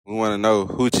We want to know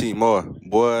who cheat more,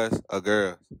 boys or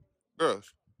girls?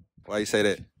 Girls. Why you say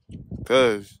that?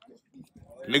 Because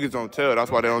niggas don't tell.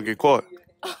 That's why they don't get caught.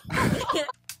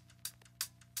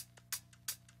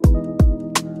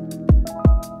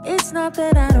 It's not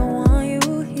that I don't want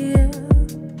you here.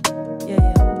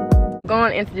 Go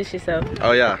on, introduce yourself.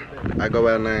 Oh yeah, I go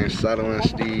by the name Solomon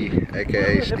Steve,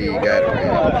 aka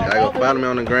SteveGotIt. I go follow me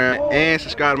on the ground and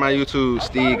subscribe to my YouTube,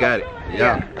 SteveGotIt.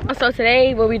 Yeah. So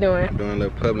today, what we doing? Doing a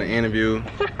little public interview.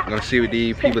 Gonna see what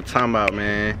these people talking about,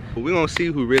 man. But we gonna see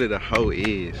who really the hoe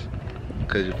is.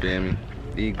 Cause you feel me?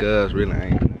 These girls really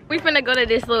ain't. We finna go to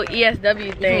this little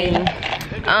ESW thing.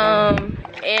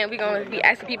 And we gonna be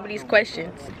asking people these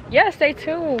questions. Yeah, stay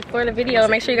tuned for the video.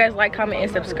 Make sure you guys like, comment,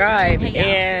 and subscribe.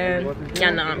 And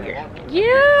y'all know I'm here.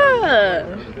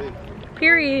 Yeah.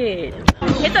 Period.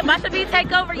 It's a Basha B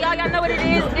takeover, y'all. Y'all know what it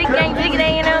is. Big gang, big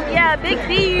A&M. Yeah, big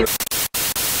D.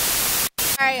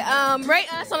 Alright,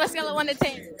 rate us on a scale of 1 to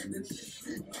 10.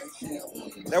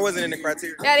 That wasn't in the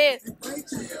criteria. That is.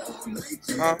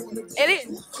 Huh? It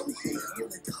is.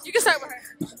 You can start with her.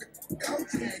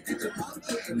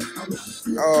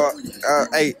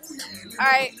 8.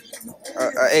 Alright.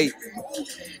 8.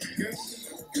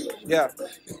 Yeah.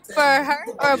 For her?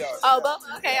 Or both?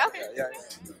 Okay. Yeah.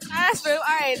 That's true.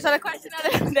 Alright, so the question of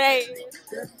the day is,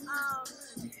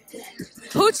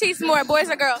 who cheats more, boys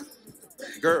or girls?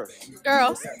 Girls.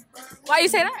 Girls. Why you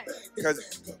say that? Because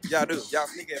y'all do. Y'all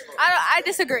sneak at folks. I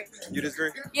disagree. You disagree?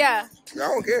 Yeah. I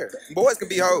don't care. Boys can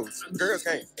be hoes. Girls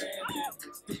can't.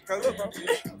 Cause look, bro.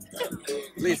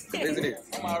 Listen here.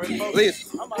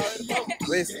 Listen.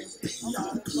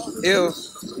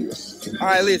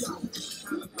 Alright, listen.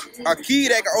 A key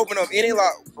that can open up any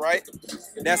lock, right?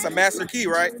 That's a master key,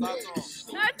 right?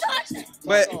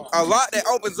 But a lock that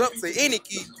opens up to any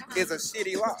key is a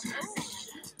shitty lock.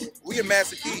 We a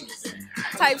master keys.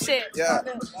 Type shit. Yeah.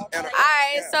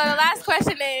 Alright, so the last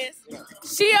question is,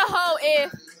 she a hoe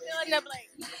if fill in the blank?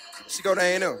 She go to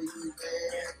A&M.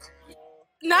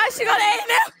 No, she go to A&M?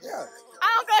 Yeah. I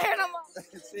don't go here no more.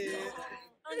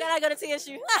 Oh God, I go to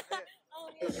TSU.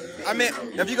 I mean,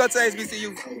 if you go to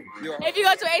HBCU, if you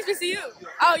go to HBCU,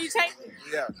 oh, you change?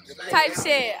 Yeah. Type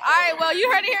shit. Alright, well, you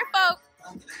heard it here, folks.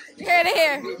 You heard it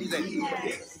here.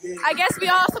 I guess we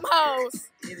all some hoes.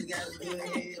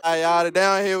 Alright, y'all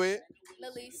down here with?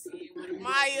 Lilise,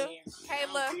 Maya,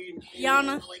 Kayla,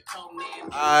 Yana.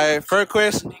 Alright, first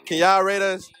question. Can y'all rate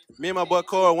us, me and my boy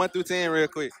Cora, 1 through 10 real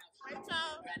quick?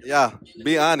 Yeah,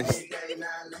 be honest.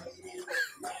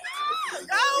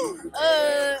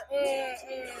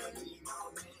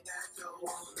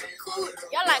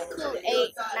 Y'all like cool 8, 9.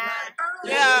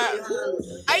 Yeah,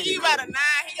 I give you about a 9.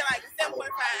 He get like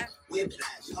 7.5.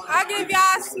 I give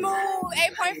y'all smooth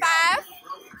 8.5.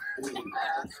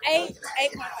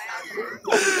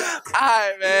 8.5.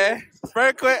 Alright, man.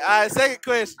 First question. Alright, second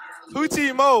question. Who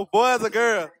cheat more, boys or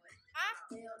girls?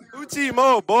 Huh? Who cheat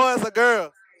more, boys or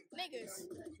girls? Niggas.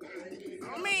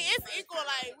 I mean, it's equal.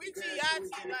 Like we cheat, y'all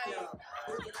cheat. Like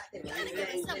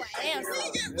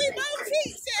we both cheat.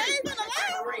 Shit, I ain't gonna lie. I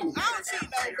don't cheat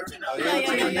though.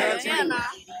 Yeah, nah.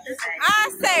 I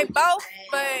say both,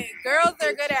 but girls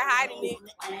are good at hiding it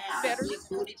better.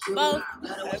 Both.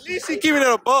 At least she keeping it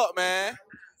a buck, man.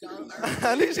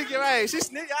 At least she get right. Y'all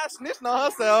snitching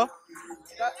on herself.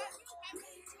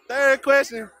 Third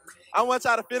question. I want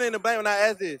y'all to fill in the blank when I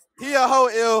ask this. He a hoe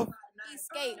ill. He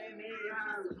skate.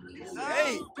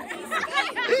 Skate.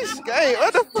 He skate.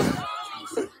 What the fuck?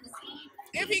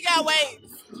 If he got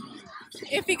waves.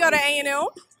 If he go to A&M.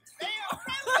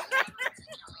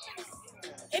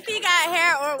 If he got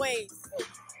hair or waves.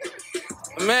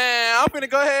 Man, I'm finna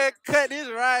go ahead and cut this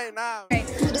right now. Okay.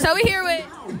 So we here with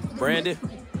Brandon,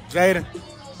 Jaden,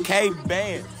 K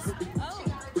Bands,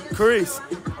 Chris,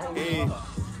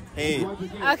 hey.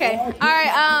 Okay. All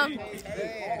right.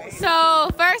 So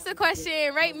first the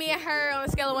question: rate me and her on a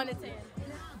scale of 1 to 10.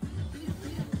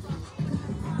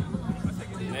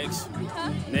 Next. He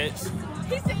said next.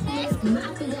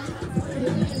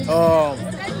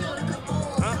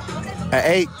 An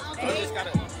 8.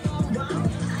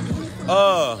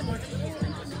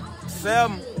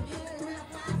 7.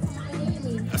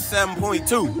 A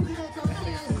 7.2.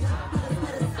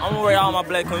 I'm gonna rate all my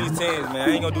black queens 10s, man.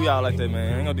 I ain't gonna do y'all like that,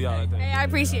 man. Hey, I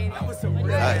appreciate it.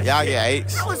 Y'all get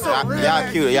 8s.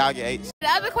 Y'all cute. Y'all get 8s. The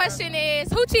other question is: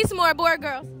 who cheats more, boy or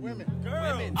girl? Women.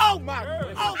 Oh my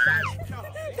God.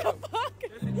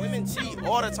 Women cheat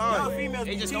all the time. Y'all females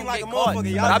they just cheat like a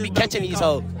motherfucker. Y'all be catching these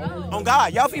hoes. On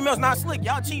God, y'all females not slick.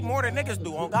 Y'all cheat more than niggas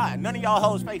do. On God, none of y'all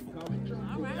hoes faithful.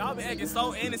 Y'all be acting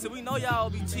so innocent. We know y'all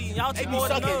be cheating. Y'all cheat They be more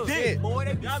than sucking us. dick. Boy,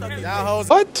 they be sucking dick. Y'all hoes.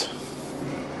 What?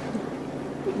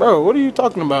 Bro, what are you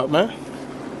talking about, man?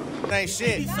 Ain't shit.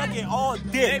 They be sucking all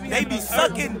dick. They be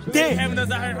sucking dick.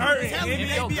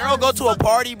 If your girl go to a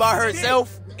party by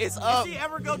herself, it's up. If she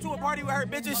ever go to a party with her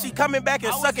bitches, she coming back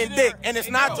and sucking dick, and it's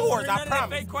not yours. I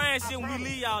promise. Fake crying shit when we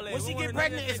leave y'all. When she get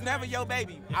pregnant, it's never your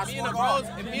baby. I swear to God.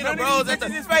 None of these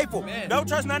bitches is faithful. Don't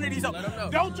trust none of these hoes.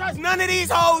 Don't trust none of these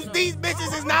hoes. These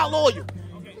bitches is not loyal.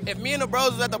 If me and the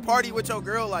bros was at the party with your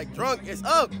girl, like, drunk, it's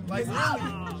up. Like,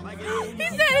 really. He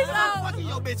said it's up. I'm fucking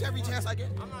your bitch every chance I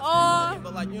get.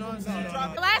 But, like, you know what I'm saying?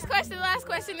 The last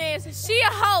question is, she a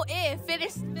hoe if,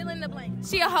 fill in the blank.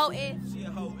 She a hoe if. She a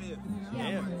hoe if.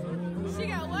 Yeah. She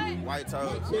got what? White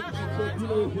toes.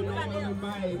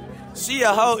 She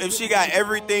a hoe if she got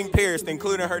everything pierced,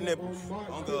 including her nipples.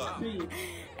 Oh, God.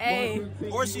 Hey.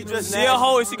 Or she just She a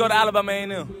hoe if she go to Alabama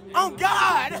A&M. Oh,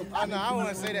 God. Oh, no, I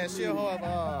wouldn't say that. She a hoe if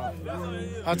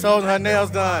her toes and her nails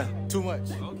done too much.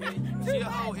 She a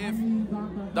hoe if.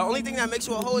 The only thing that makes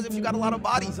you a hoe is if you got a lot of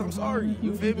bodies. I'm sorry.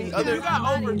 You feel me? If you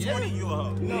got over 20, you a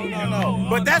hoe. No.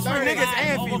 But that's for niggas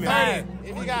and females.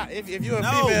 If you a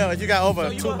female, if you got over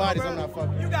 2 bodies, I'm not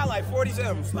fucking. You got like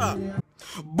 47. Stop.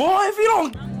 Boy, if you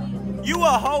don't. You a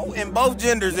hoe in both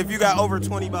genders if you got over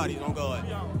 20 bodies. Don't go ahead.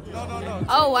 No.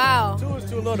 Oh, wow. 2 is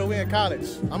too little to win college.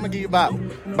 I'm going to give you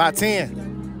about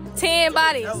 10. 10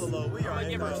 bodies. I'm gonna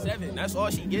give her 7. That's all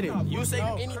she getting. You say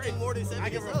anything more than 7. I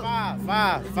give her 5.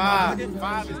 5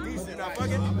 is decent.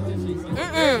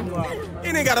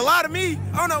 You ain't got a lie to me.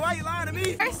 I don't know why you lying to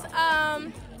me. First,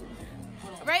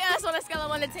 rate us on a scale of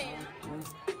 1 to 10.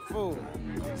 Fool. One.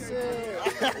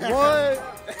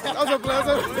 That was a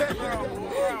blessing.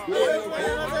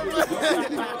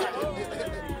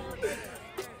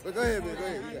 But go ahead,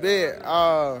 man.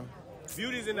 Man,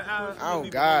 Beauty's in the house. oh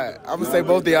God, I'm gonna say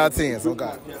both of y'all 10s. Oh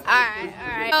God. All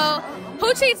right. So,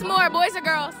 who cheats more, boys or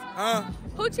girls? Huh?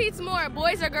 Who cheats more,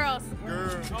 boys or girls?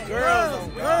 Girls.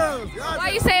 Why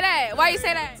you say that?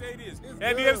 Say this.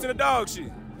 Have you ever seen a dog shit?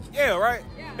 Yeah, right?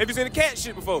 Yeah. Have you seen a cat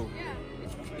shit before? Yeah.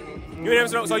 You ain't ever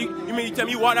seen, so you mean you tell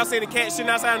me you walked outside the cat shitting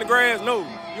outside in the grass? No.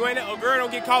 You ain't, a girl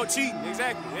don't get caught cheating.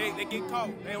 Exactly. They get caught.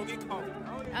 They don't get caught.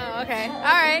 Oh, okay. All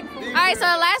right, so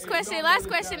the last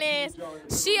question is,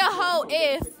 she a hoe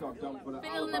if,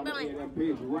 fill in the blank.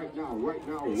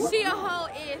 She a hoe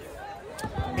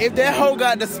If that hoe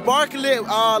got the sparkly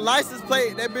license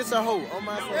plate, that bitch a hoe. On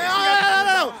my soul.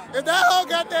 No. If that hoe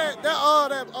got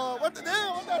what that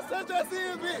sundress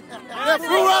is, bitch. That fruit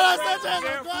roll that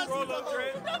sundress.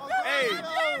 Hey,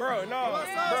 bro.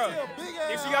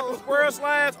 If she got the square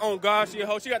slides, on God, she a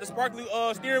hoe. She got the sparkly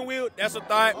steering wheel, that's a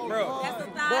thought, bro. That's a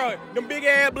thought. Bro, them big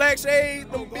ass black shades,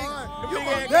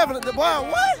 Definitely, boy.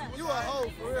 What? You a hoe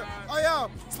for real? Oh yeah,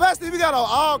 especially if you got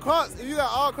all cross. If you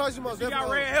got all cross, you must. She got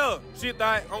red hair. She a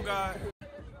thought, on God.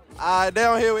 Alright,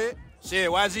 down here with Shit,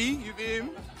 YG, you feel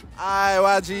me?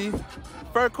 Alright, YG.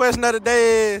 First question of the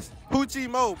day is, who cheat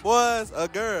more, boys or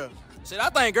girls? Shit, I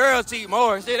think girls cheat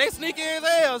more. Shit, they sneaky as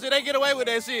hell. Shit, they get away with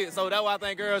that shit. So that's why I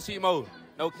think girls cheat more.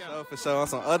 No cap. For sure, on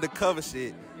some undercover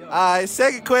shit. Alright,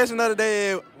 second question of the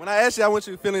day is, when I ask you, I want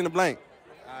you to fill in the blank.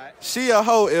 Alright. She a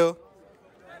hoe, ill.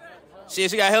 Shit,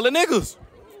 she got hella niggas.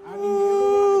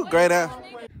 Ooh, great answer.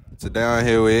 So down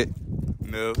here with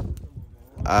No.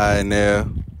 Alright, now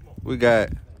we got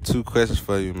 2 questions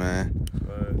for you, man.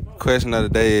 Question of the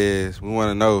day is, we want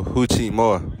to know who cheat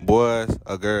more, boys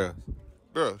or girls?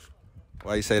 Girls.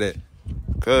 Why you say that?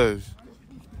 Cause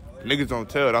niggas don't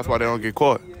tell. That's why they don't get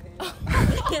caught.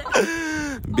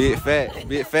 Big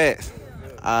facts.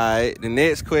 Alright, the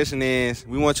next question is,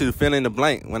 we want you to fill in the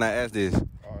blank when I ask this.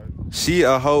 She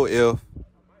a hoe if?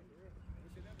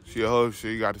 She a hoe.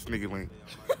 She got a sneaky link.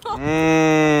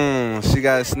 She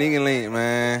got a sneaky link,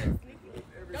 man.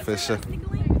 For sure.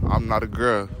 I'm not a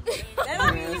girl.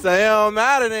 So it don't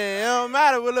matter then. It don't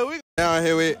matter. Well, look, we down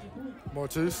here with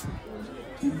Mortus.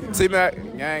 T-Mac.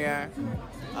 Gang.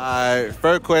 Alright,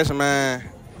 first question, man.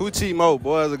 Who cheat more,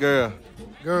 boys or girls?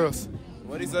 Girls.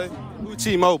 What'd he say? Who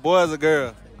cheat more, boys or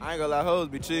girls? I ain't gonna lie, hoes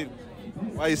be cheating.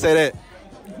 Why you say that?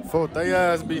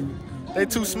 They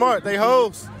too smart. They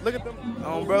hoes. Look at them.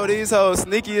 Bro, these hoes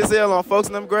sneaky as hell on folks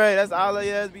in them grade. That's all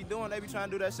they ass be doing. They be trying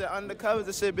to do that shit under the covers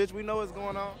and shit, bitch. We know what's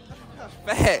going on.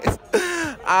 Facts.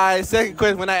 Alright, second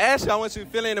question. When I ask you, I want you to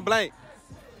fill in the blank.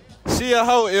 She a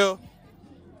hoe, ill.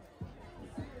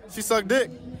 She suck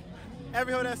dick.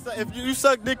 Every hoe if you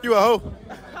suck dick, you a hoe.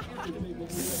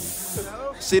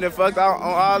 She done fucked out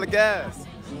on all the guys.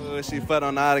 Ooh, she fucked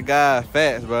on all the guys.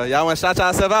 Facts, bro. Y'all want to shout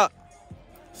yourself out?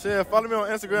 Shit, follow me on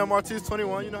Instagram,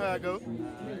 Martis21. You know how I go.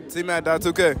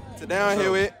 T-Mac.2K. Sit down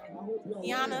here with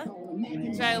Yana.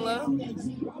 Jayla.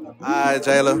 Alright,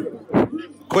 Jayla.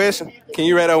 Question. Can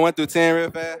you rate her 1 through 10 real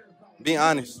fast? Be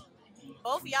honest.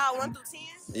 Both of y'all 1 through 10.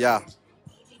 Yeah.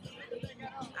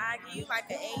 I give you like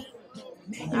an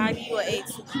 8. I give you an 8.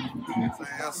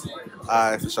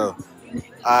 All right, for sure.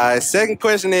 All right, second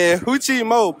question is, who cheat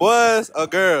more, boys or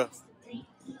girls?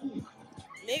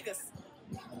 Niggas.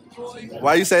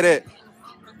 Why you say that?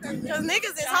 Cause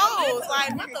niggas is hoes.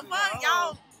 Like, what the fuck?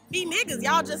 Y'all be niggas.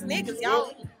 Y'all just niggas.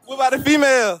 Y'all. What about the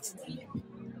females?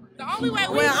 The only way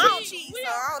we Well, I don't cheat, cheat,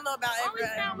 so I don't know about only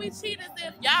everybody. time we cheat is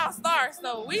if y'all start.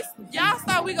 So y'all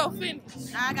start, we go finish.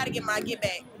 I gotta get my get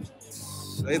back.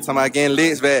 They talking about getting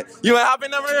licks back. You ain't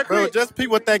hopping number real Bro, quick? just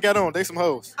people what they got on. They some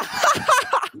hoes.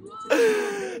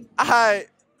 All right,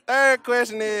 third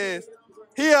question is,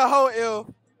 he a hoe if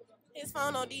His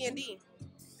phone on D&D.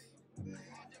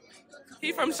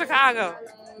 He from Chicago.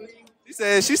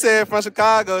 she said from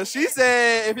Chicago. She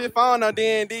said if his phone on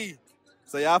D&D.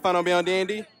 So y'all phone don't be on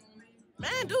D&D?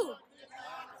 Man, dude.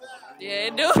 Yeah,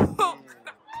 it do.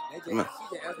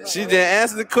 She didn't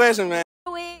answer the question, man.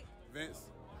 Vince,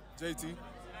 JT.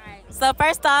 So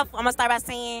first off, I'm gonna start by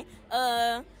saying,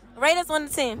 rate us 1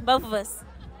 to 10, both of us.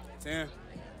 10.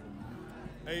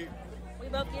 8. We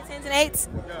both get 10s and 8s?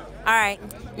 Yeah. All right.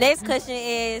 Next question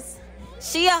is,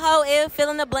 she a hoe if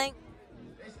fill in the blank?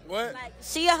 What? Like,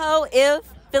 she a hoe if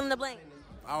fill in the blank?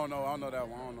 I don't know that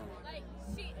one. I don't know.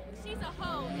 She's a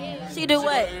hoe if She do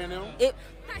what? Go to A&M.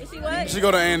 Is she what? She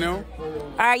go to A&M. All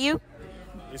right, you?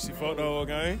 Is she fucked the whole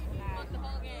game?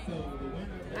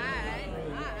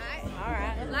 All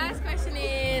right. Last question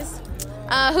is,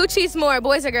 who cheats more,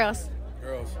 boys or girls?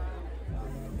 Girls.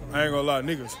 I ain't gonna lie,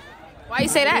 niggas. Why you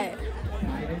say that?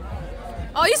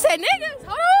 Oh, you said niggas?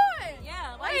 Hold on.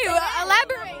 Yeah. Why you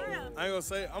elaborate? I ain't gonna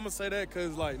say. I'm gonna say that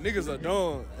because like niggas are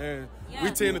dumb and we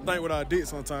tend to think with our dick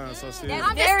sometimes. So shit.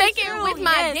 I'm just thinking with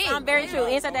my dick. I'm very true.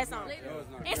 Insert that song.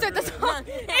 Insert the song.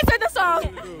 Insert the song.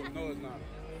 No, it's not.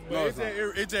 No,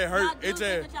 it just hurt.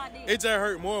 It just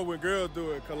hurt more when girls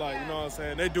do it. Cause like you know what I'm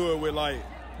saying, they do it with like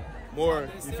more.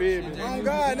 You feel me? Oh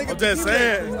God, nigga. I'm just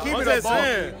saying. Keep I'm it just a ball.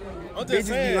 saying. I'm just Bitches be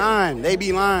saying. lying. They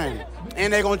be lying.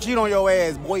 And they gonna cheat on your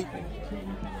ass, boy.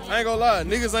 I ain't gonna lie,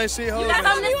 niggas ain't shit hoes. You got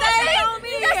something to say on me?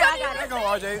 I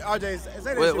got RJ,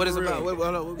 say that What shit is for about?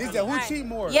 real. He said, who cheat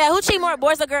more? Yeah, who cheat more,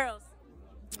 boys or girls?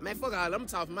 Man, fuck all. I'm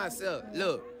talking for myself.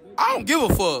 Look, I don't give a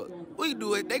fuck. We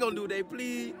do it. They gonna do what they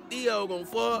please. Dio gonna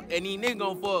fuck, and these niggas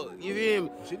gonna fuck. You feel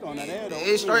me? She throwing that ass though.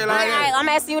 It's straight All like right, that. I'm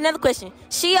asking you another question.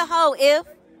 She a hoe if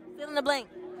fill in the blank?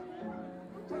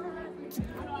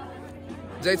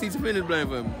 JT finish blame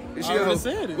for me. Is she I a hoe? already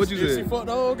said it. What you She said? fucked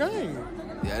the whole game.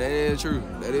 Yeah, that is true.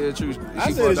 That is true.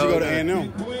 I said she go to A&M.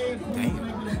 All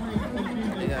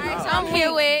right, so I'm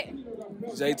here with.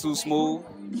 J2 Smooth.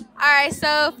 All right,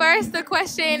 so first the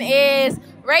question is,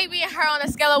 rate me and her on a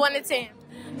scale of 1 to 10.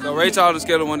 So rate y'all on a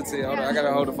scale of 1 to 10. Hold on, I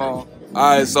gotta hold the phone.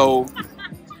 Alright, so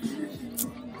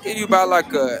give you about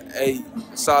like a 8,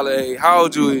 solid 8. How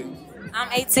old you?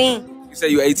 I'm 18. You say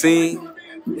you 18?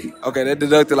 Okay, that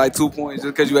deducted like 2 points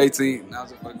just because you 18. Nah, I was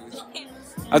just fucking with you.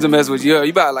 I was just messing with you. Yeah,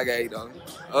 you about like an 8 though.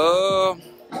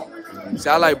 See,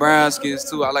 I like brown skins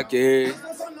too. I like your hair.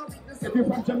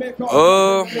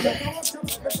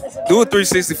 Do a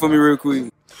 360 for me real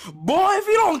quick. Boy, if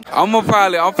you don't,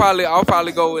 I'll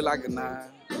probably go with like a 9.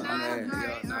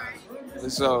 Yeah, 9.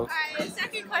 So, All right,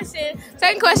 second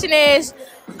question is,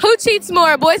 who cheats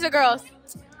more, boys or girls?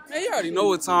 man, you already know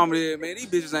what time it is, man. These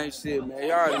bitches ain't shit, man.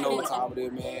 You already know what time it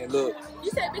is, man. Look, You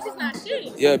said bitches not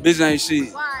shit. yeah, bitches ain't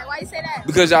shit. Why? Why you say that?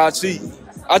 Because y'all cheat.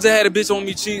 I just had a bitch on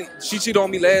me cheat. She cheated on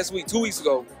me last week, 2 weeks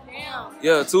ago. Damn.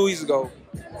 Yeah, 2 weeks ago.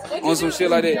 On some shit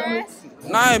like that.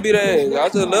 Nah, I ain't be that ass. I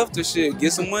just left the shit.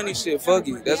 Get some money, shit. Fuck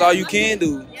it. That's all you can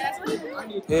do.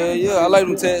 Yeah, I like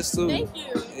them tats too. Thank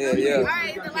you. Yeah. All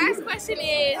right, the last question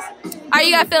is, are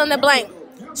you gonna fill in the blank?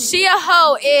 She a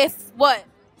hoe if what?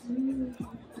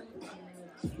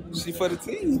 She for the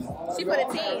team. She for the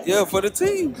team. Yeah, for the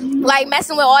team. Like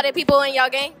messing with all the people in y'all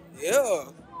gang? Yeah.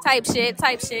 Type shit.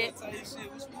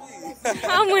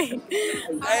 I'm weak.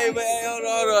 Hey, man,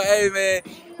 hold on. Hey, man.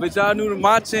 But y'all new to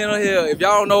my channel here. If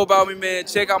y'all don't know about me, man,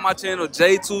 check out my channel,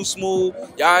 J2 Smooth.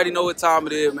 Y'all already know what time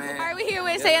it is, man. All right, we here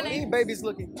with say your name. These babies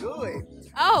looking good.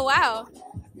 Oh, wow.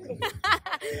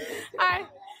 All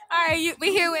right,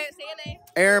 we here with say your name.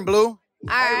 Aaron Blue. All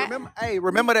right.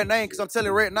 Remember that name, because I'm telling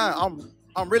you right now,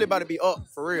 I'm really about to be up,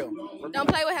 for real. Don't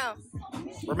play with him.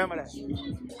 Remember that.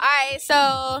 All right,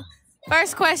 so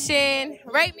first question,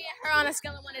 rate me and her on a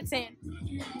scale of 1 to 10.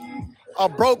 I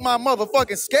broke my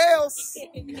motherfucking scales.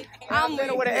 I'm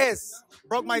better with an S.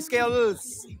 Broke my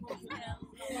scales.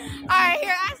 All right,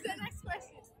 here, ask the next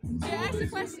question. Here, ask the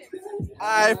question.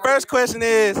 All right, first question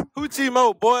is, who cheat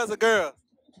more, boys or girls?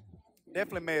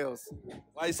 Definitely males.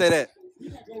 Why you say that?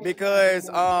 Because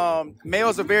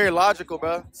males are very logical,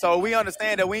 bro. So we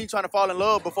understand that we ain't trying to fall in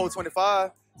love before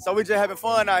 25. So we just having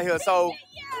fun out here. So,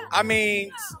 I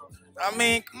mean,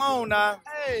 come on now.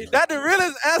 Hey, that's the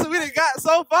realest answer we done got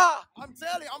so far. I'm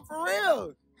telling you, I'm for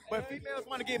real. But females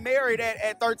want to get married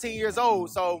at 13 years old,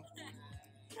 so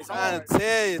it's trying to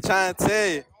tell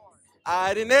you. All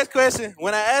right, the next question.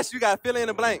 When I ask you, got to fill in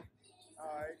the blank. All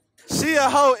right. She a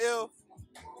hoe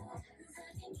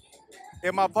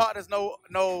if my partners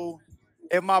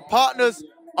if my partners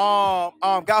got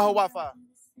her Wi-Fi.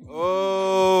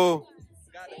 Oh.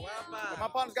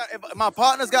 If my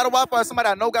partners got a Wi-Fi, somebody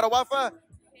I know got a Wi-Fi. That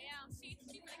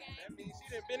means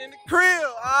she done been in the crib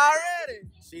already.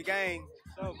 She gang.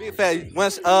 So big fat.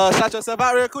 Want shout yourself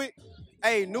out real quick?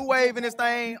 Hey, New Wave in this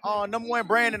thing, #1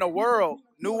 brand in the world.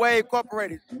 New Wave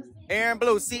Corporated. Aaron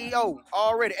Blue, CEO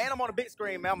already. And I'm on the big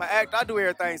screen, man. I'm an actor. I do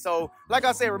everything. So, like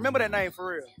I said, remember that name for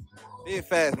real. Big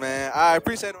fast, man. I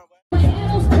appreciate it.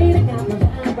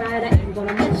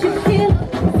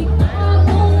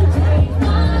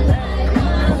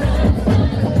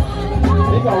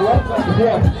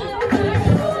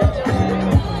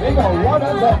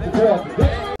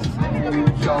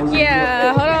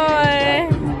 Yeah, hold on.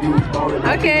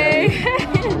 Okay.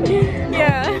 Yeah.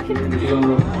 Yeah.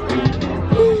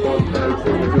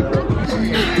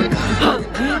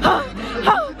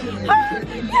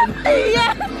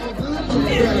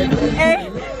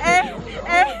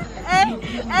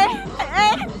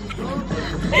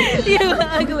 You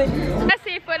ugly. That's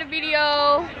it for the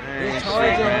video.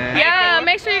 Yeah,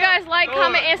 make sure you guys like,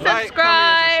 comment, and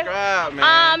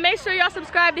subscribe. Make sure y'all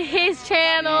subscribe to his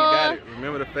channel. You got it.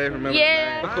 Remember the face, remember the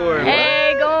name.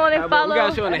 Hey, go on and follow. We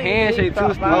gotta show him the handshake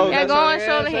too. Yeah, go on and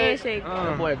show him the handshake.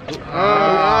 Cut Go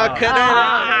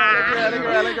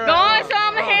on and show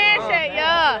him the handshake,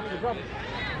 yeah.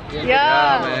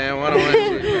 Yeah, man,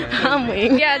 one-on-one. I'm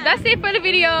weak. Yeah, that's it for the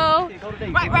video.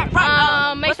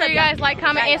 Make sure you guys like,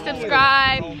 comment, and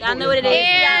subscribe. Y'all know what it is.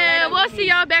 And we'll see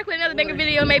y'all back with another banger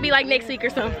video, maybe like next week or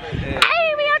something.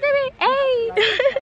 Hey, we out there. Hey.